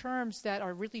derogatory terms that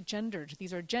are really gendered.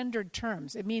 These are gendered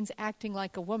terms. It means acting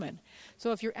like a woman.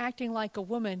 So if you're acting like a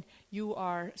woman, you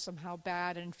are somehow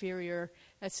bad, inferior,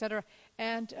 etc.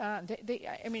 And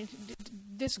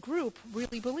this group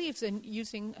really believes in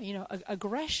using,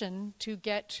 aggression to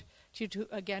get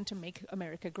to make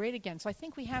America great again. So I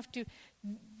think we have to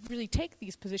really take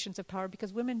these positions of power,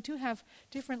 because women do have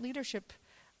different leadership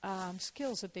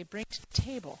skills that they bring to the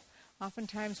table.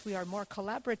 Oftentimes we are more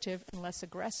collaborative and less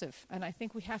aggressive, and I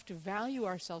think we have to value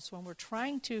ourselves when we're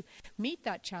trying to meet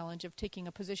that challenge of taking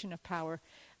a position of power.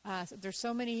 There's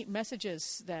so many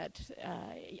messages that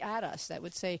at us that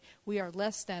would say we are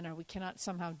less than, or we cannot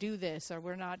somehow do this, or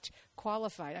we're not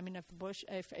qualified. I mean, if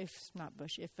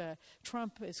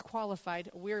Trump is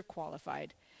qualified, we're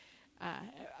qualified.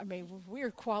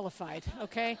 We're qualified,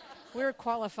 okay? We're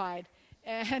qualified,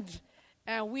 and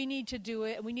we need to do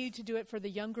it. We need to do it for the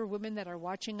younger women that are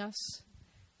watching us.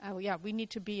 We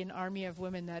need to be an army of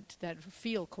women that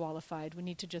feel qualified. We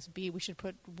need to just be. We should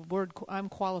put the word "I'm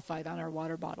qualified" on our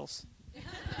water bottles. I like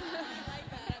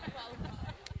that. I'm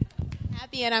qualified.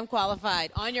 Happy and I'm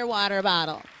qualified on your water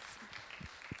bottle.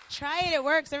 Try it. It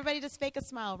works. Everybody, just fake a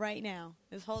smile right now.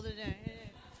 Just hold it in.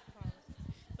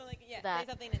 So, say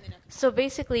something and then. So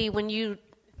basically,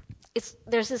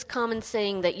 there's this common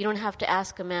saying that you don't have to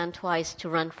ask a man twice to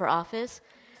run for office.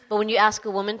 But when you ask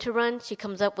a woman to run, she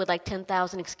comes up with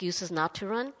 10,000 excuses not to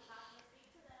run.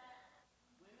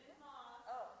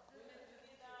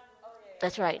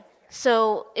 That's right.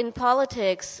 So in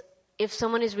politics, if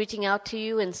someone is reaching out to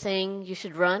you and saying you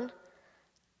should run,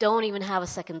 don't even have a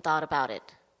second thought about it.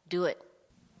 Do it.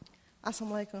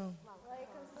 Assalamu alaikum.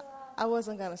 I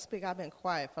wasn't going to speak. I've been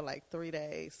quiet for 3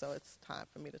 days, so it's time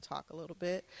for me to talk a little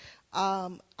bit.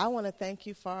 I want to thank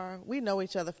you, Farrah. We know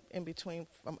each other in between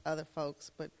from other folks,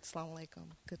 but assalamu alaikum.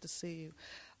 Good to see you.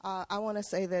 I want to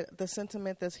say that the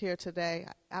sentiment that's here today,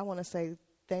 I want to say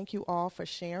thank you all for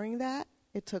sharing that.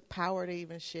 It took power to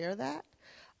even share that.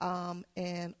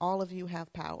 And all of you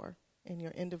have power in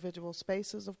your individual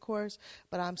spaces, of course,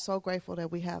 but I'm so grateful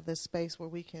that we have this space where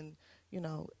we can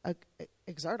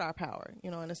exert our power,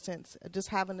 in a sense. Just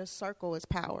having this circle is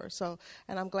power. So,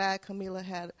 and I'm glad Camila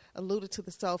had alluded to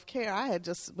the self-care. I had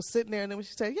just was sitting there, and then when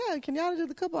she said, yeah, can y'all do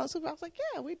the khutbah? So I was like,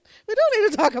 yeah, we don't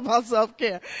need to talk about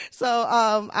self-care. So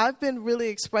I've been really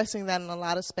expressing that in a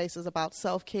lot of spaces about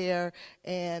self-care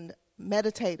and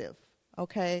meditative,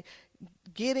 okay?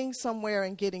 Getting somewhere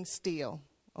and getting still.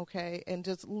 Okay, and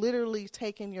just literally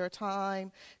taking your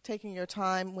time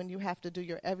when you have to do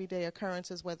your everyday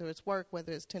occurrences, whether it's work,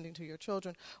 whether it's tending to your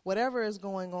children, whatever is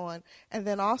going on. And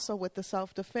then also with the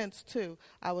self-defense, too.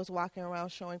 I was walking around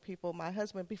showing people, my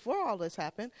husband, before all this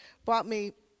happened, brought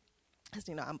me, because,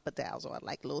 I'm bedazzled. I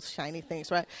like little shiny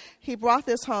things, right? He brought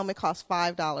this home. It cost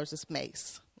 $5. It's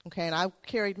mace. Okay, and I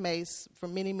carried mace for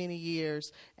many, many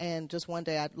years, and just one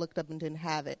day I looked up and didn't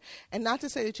have it. And not to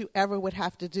say that you ever would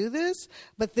have to do this,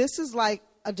 but this is like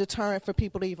a deterrent for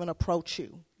people to even approach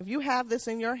you. If you have this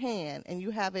in your hand and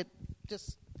you have it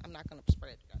I'm not going to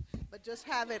spread it, but just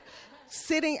have it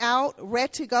sitting out,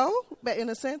 ready to go, but in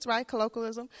a sense, right,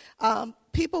 colloquialism,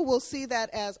 people will see that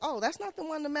as, oh, that's not the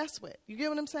one to mess with. You get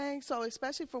what I'm saying? So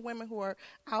especially for women who are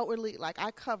outwardly, like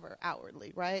I cover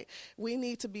outwardly, right, we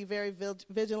need to be very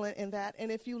vigilant in that.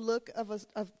 And if you look of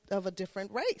a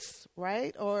different race,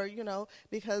 right, or, you know,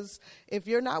 because if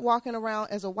you're not walking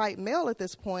around as a white male at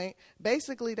this point,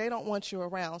 basically they don't want you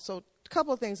around. So a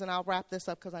couple of things, and I'll wrap this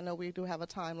up because I know we do have a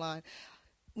timeline.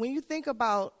 When you think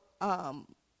about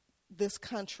this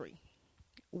country,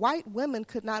 white women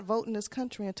could not vote in this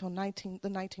country until the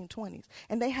 1920s,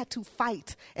 and they had to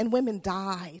fight, and women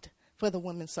died for the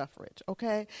women's suffrage.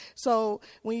 Okay, so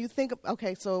when you think,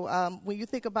 when you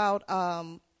think about,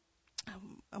 her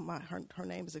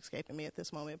name is escaping me at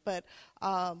this moment, but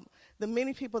the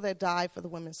many people that died for the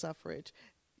women's suffrage,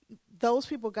 those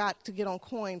people got to get on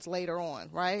coins later on,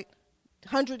 right?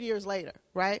 100 years later,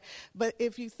 right? But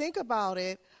if you think about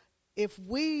it, if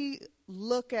we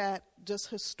look at just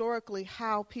historically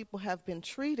how people have been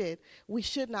treated, we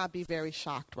should not be very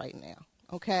shocked right now,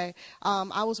 okay?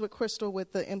 I was with Crystal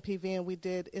with the MPV, and we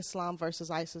did Islam versus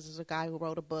ISIS. There's a guy who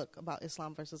wrote a book about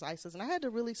Islam versus ISIS, and I had to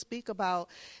really speak about,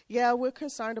 yeah, we're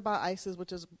concerned about ISIS,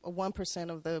 which is 1%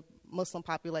 of the Muslim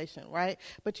population, right?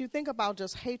 But you think about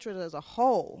just hatred as a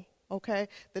whole, okay,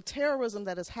 the terrorism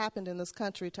that has happened in this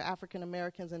country to African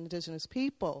Americans and indigenous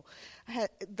people,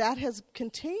 that has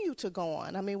continued to go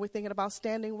on. I mean, we're thinking about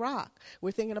Standing Rock.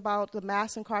 We're thinking about the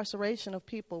mass incarceration of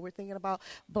people. We're thinking about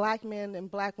black men and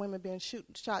black women being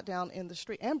shot down in the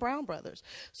street, and brown brothers.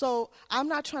 So I'm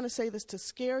not trying to say this to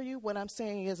scare you. What I'm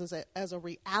saying is as a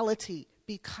reality,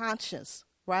 be conscious,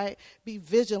 right? Be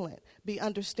vigilant, be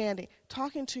understanding.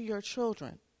 Talking to your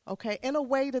children, okay, in a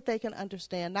way that they can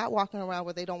understand, not walking around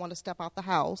where they don't want to step out the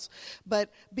house, but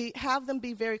have them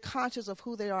be very conscious of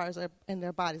who they are in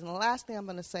their bodies. And the last thing I'm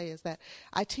going to say is that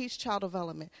I teach child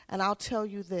development, and I'll tell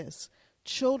you this.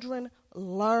 Children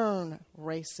learn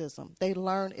racism. They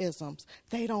learn isms.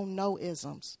 They don't know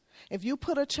isms. If you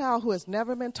put a child who has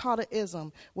never been taught an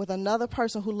ism with another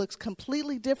person who looks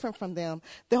completely different from them,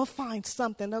 they'll find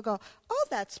something. They'll go, oh,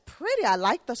 that's pretty. I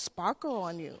like the sparkle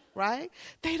on you, right?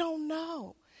 They don't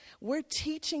know. We're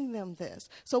teaching them this.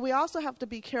 So we also have to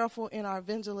be careful in our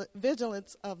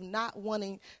vigilance of not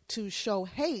wanting to show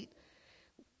hate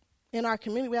in our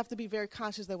community. We have to be very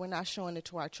conscious that we're not showing it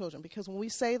to our children. Because when we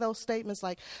say those statements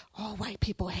like, oh, white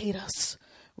people hate us,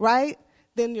 right?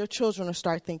 Then your children will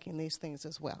start thinking these things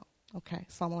as well. Okay,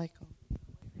 assalamu alaikum.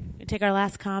 We'll take our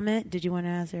last comment. Did you want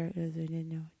to answer?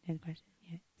 No, question.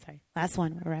 Yeah, sorry. Last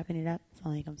one. We're wrapping it up.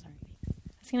 Assalamu alaikum. Sorry.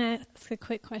 I was going to ask a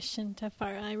quick question to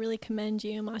Farrah. I really commend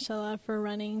you, mashallah, for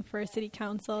running for city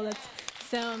council. That's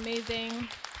so amazing.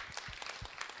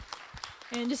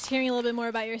 And just hearing a little bit more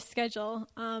about your schedule.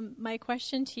 My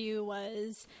question to you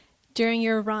was, during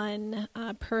your run,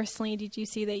 personally, did you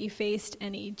see that you faced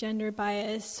any gender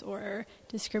bias or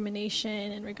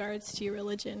discrimination in regards to your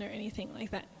religion or anything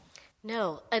like that?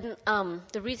 No. And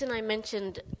the reason I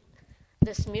mentioned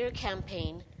the smear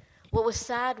campaign, what was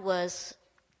sad was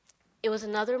it was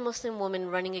another Muslim woman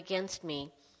running against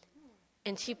me,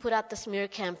 and she put out the smear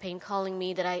campaign telling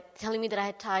me that I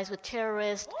had ties with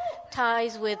terrorists,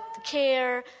 ties with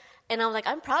CARE, and I'm like,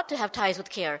 I'm proud to have ties with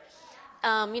CARE.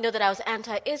 That I was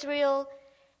anti-Israel,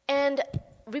 and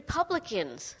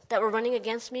Republicans that were running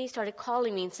against me started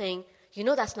calling me and saying,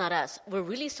 that's not us. We're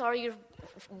really sorry you're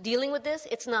dealing with this.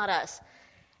 It's not us.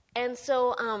 And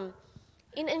so,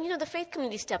 the faith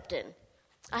community stepped in.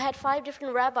 I had 5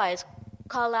 different rabbis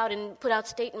call out and put out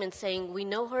statements saying, we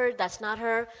know her, that's not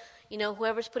her,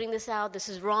 whoever's putting this out, this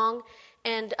is wrong.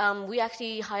 And we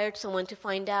actually hired someone to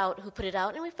find out who put it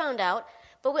out, and we found out,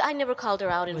 but I never called her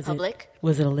out in public.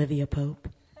 Was it Olivia Pope?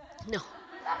 No.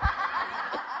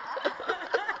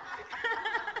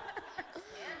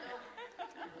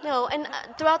 No, and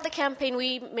throughout the campaign,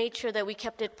 we made sure that we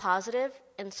kept it positive,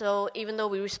 and so even though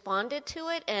we responded to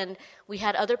it and we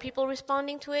had other people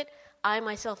responding to it, I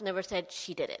myself never said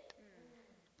she did it.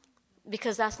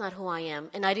 Because that's not who I am,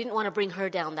 and I didn't want to bring her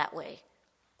down that way.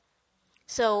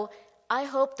 So I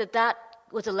hope that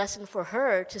was a lesson for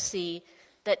her to see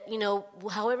that,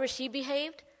 however she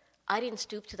behaved, I didn't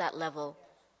stoop to that level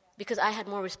because I had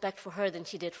more respect for her than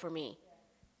she did for me.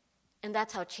 And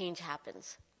that's how change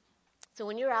happens. So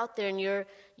when you're out there and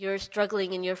you're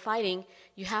struggling and you're fighting,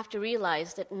 you have to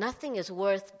realize that nothing is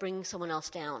worth bringing someone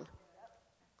else down.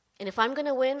 And if I'm going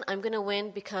to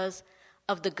win because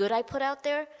of the good I put out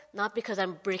there, not because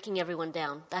I'm breaking everyone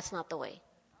down. That's not the way.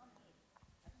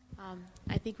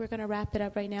 I think we're going to wrap it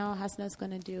up right now. Hasna's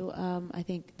going to do,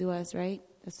 duas, right?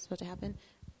 This is supposed to happen?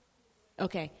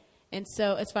 Okay. And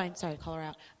so, it's fine. Sorry, call her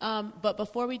out. But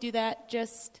before we do that,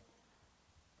 just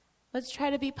let's try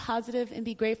to be positive and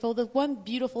be grateful. The one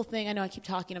beautiful thing, I know I keep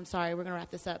talking, I'm sorry, we're going to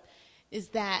wrap this up, is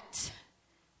that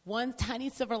one tiny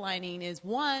silver lining is,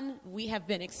 one, we have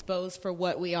been exposed for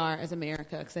what we are as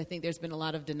America, because I think there's been a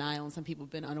lot of denial and some people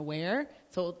have been unaware.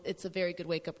 So it's a very good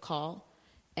wake-up call.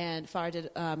 And Farrah did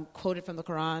quoted from the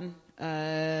Quran.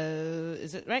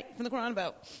 Is it right? From the Quran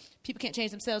about people can't change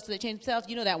themselves, so they change themselves.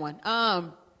 You know that one.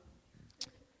 That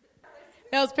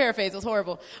was paraphrased. It was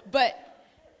horrible. But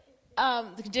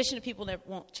the condition of people that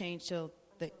won't change till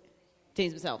they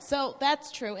change themselves. So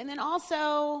that's true. And then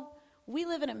also, we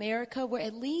live in America where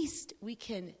at least we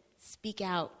can speak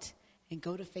out and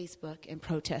go to Facebook and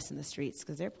protest in the streets,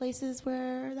 because there are places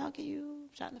where they'll get you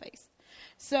shot in the face.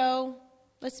 So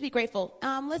let's be grateful.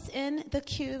 Let's end the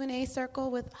Q&A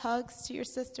circle with hugs to your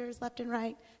sisters left and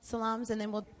right, salams, and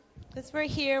then because we're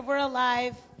here, we're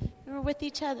alive, and we're with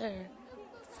each other.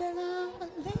 Salam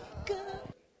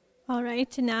alaikum. All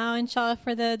right, now, inshallah,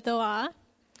 for the dua.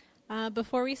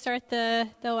 Before we start the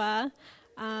dua,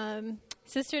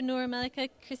 Sister Noor Malika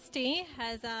Christie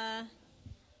has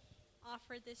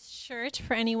offered this shirt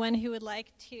for anyone who would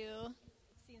like to.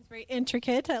 It seems very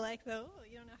intricate. I like the,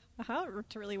 you don't know how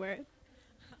to really wear it.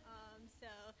 So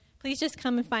please just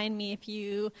come and find me if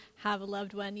you have a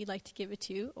loved one you'd like to give it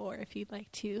to, or if you'd like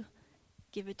to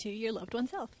give it to your loved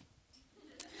oneself.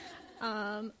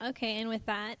 Okay, and with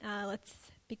that, let's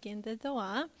begin the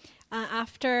dua.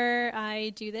 After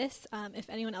I do this, if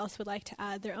anyone else would like to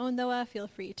add their own dua, feel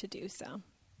free to do so.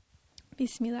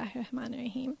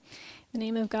 Bismillahirrahmanirrahim. In the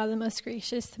name of God, the most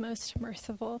gracious, the most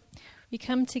merciful, we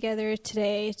come together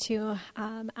today to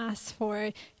ask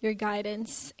for your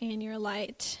guidance and your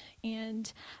light,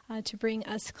 and to bring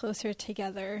us closer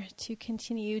together, to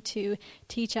continue to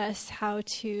teach us how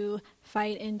to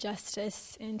fight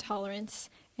injustice, intolerance,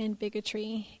 and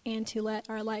bigotry, and to let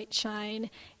our light shine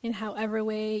in however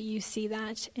way you see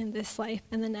that in this life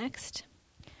and the next.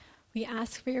 We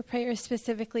ask for your prayers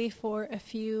specifically for a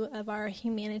few of our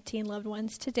humanity and loved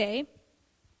ones today.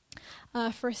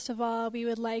 First of all, we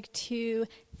would like to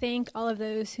thank all of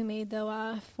those who made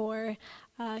dua for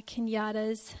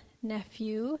Kenyatta's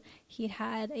nephew. He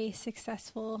had a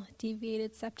successful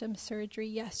deviated septum surgery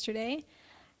yesterday.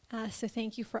 So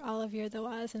thank you for all of your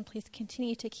du'as, and please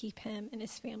continue to keep him and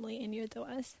his family in your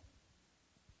du'as.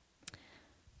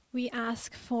 We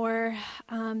ask for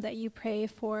that you pray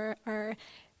for our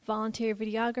volunteer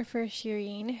videographer,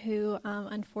 Shireen, who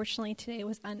unfortunately today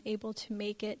was unable to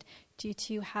make it due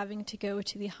to having to go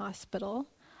to the hospital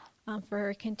for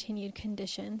her continued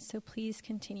condition. So please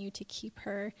continue to keep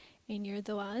her in your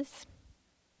du'as.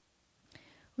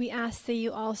 We ask that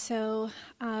you also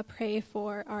pray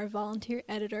for our volunteer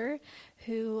editor,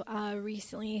 who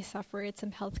recently suffered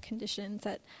some health conditions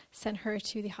that sent her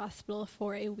to the hospital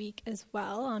for a week as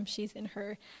well. She's in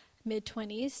her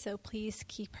mid-20s, so please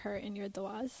keep her in your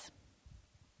du'as.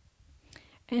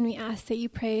 And we ask that you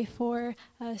pray for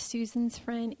Susan's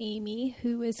friend Amy,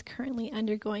 who is currently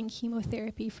undergoing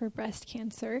chemotherapy for breast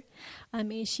cancer.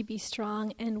 May she be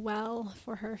strong and well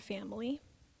for her family.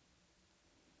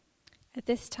 At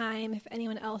this time, if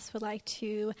anyone else would like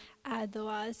to add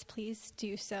du'as, please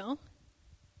do so.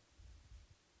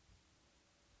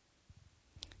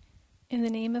 In the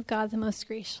name of God, the most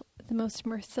gracious, the most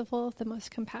merciful, the most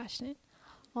compassionate,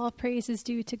 all praise is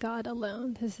due to God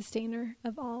alone, the sustainer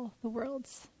of all the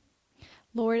worlds.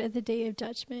 Lord, at the day of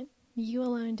judgment, you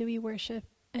alone do we worship,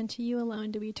 and to you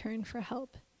alone do we turn for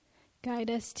help. Guide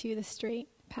us to the straight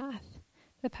path,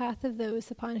 the path of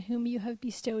those upon whom you have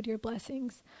bestowed your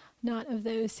blessings, not of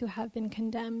those who have been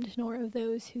condemned, nor of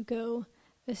those who go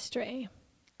astray.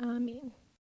 Amen.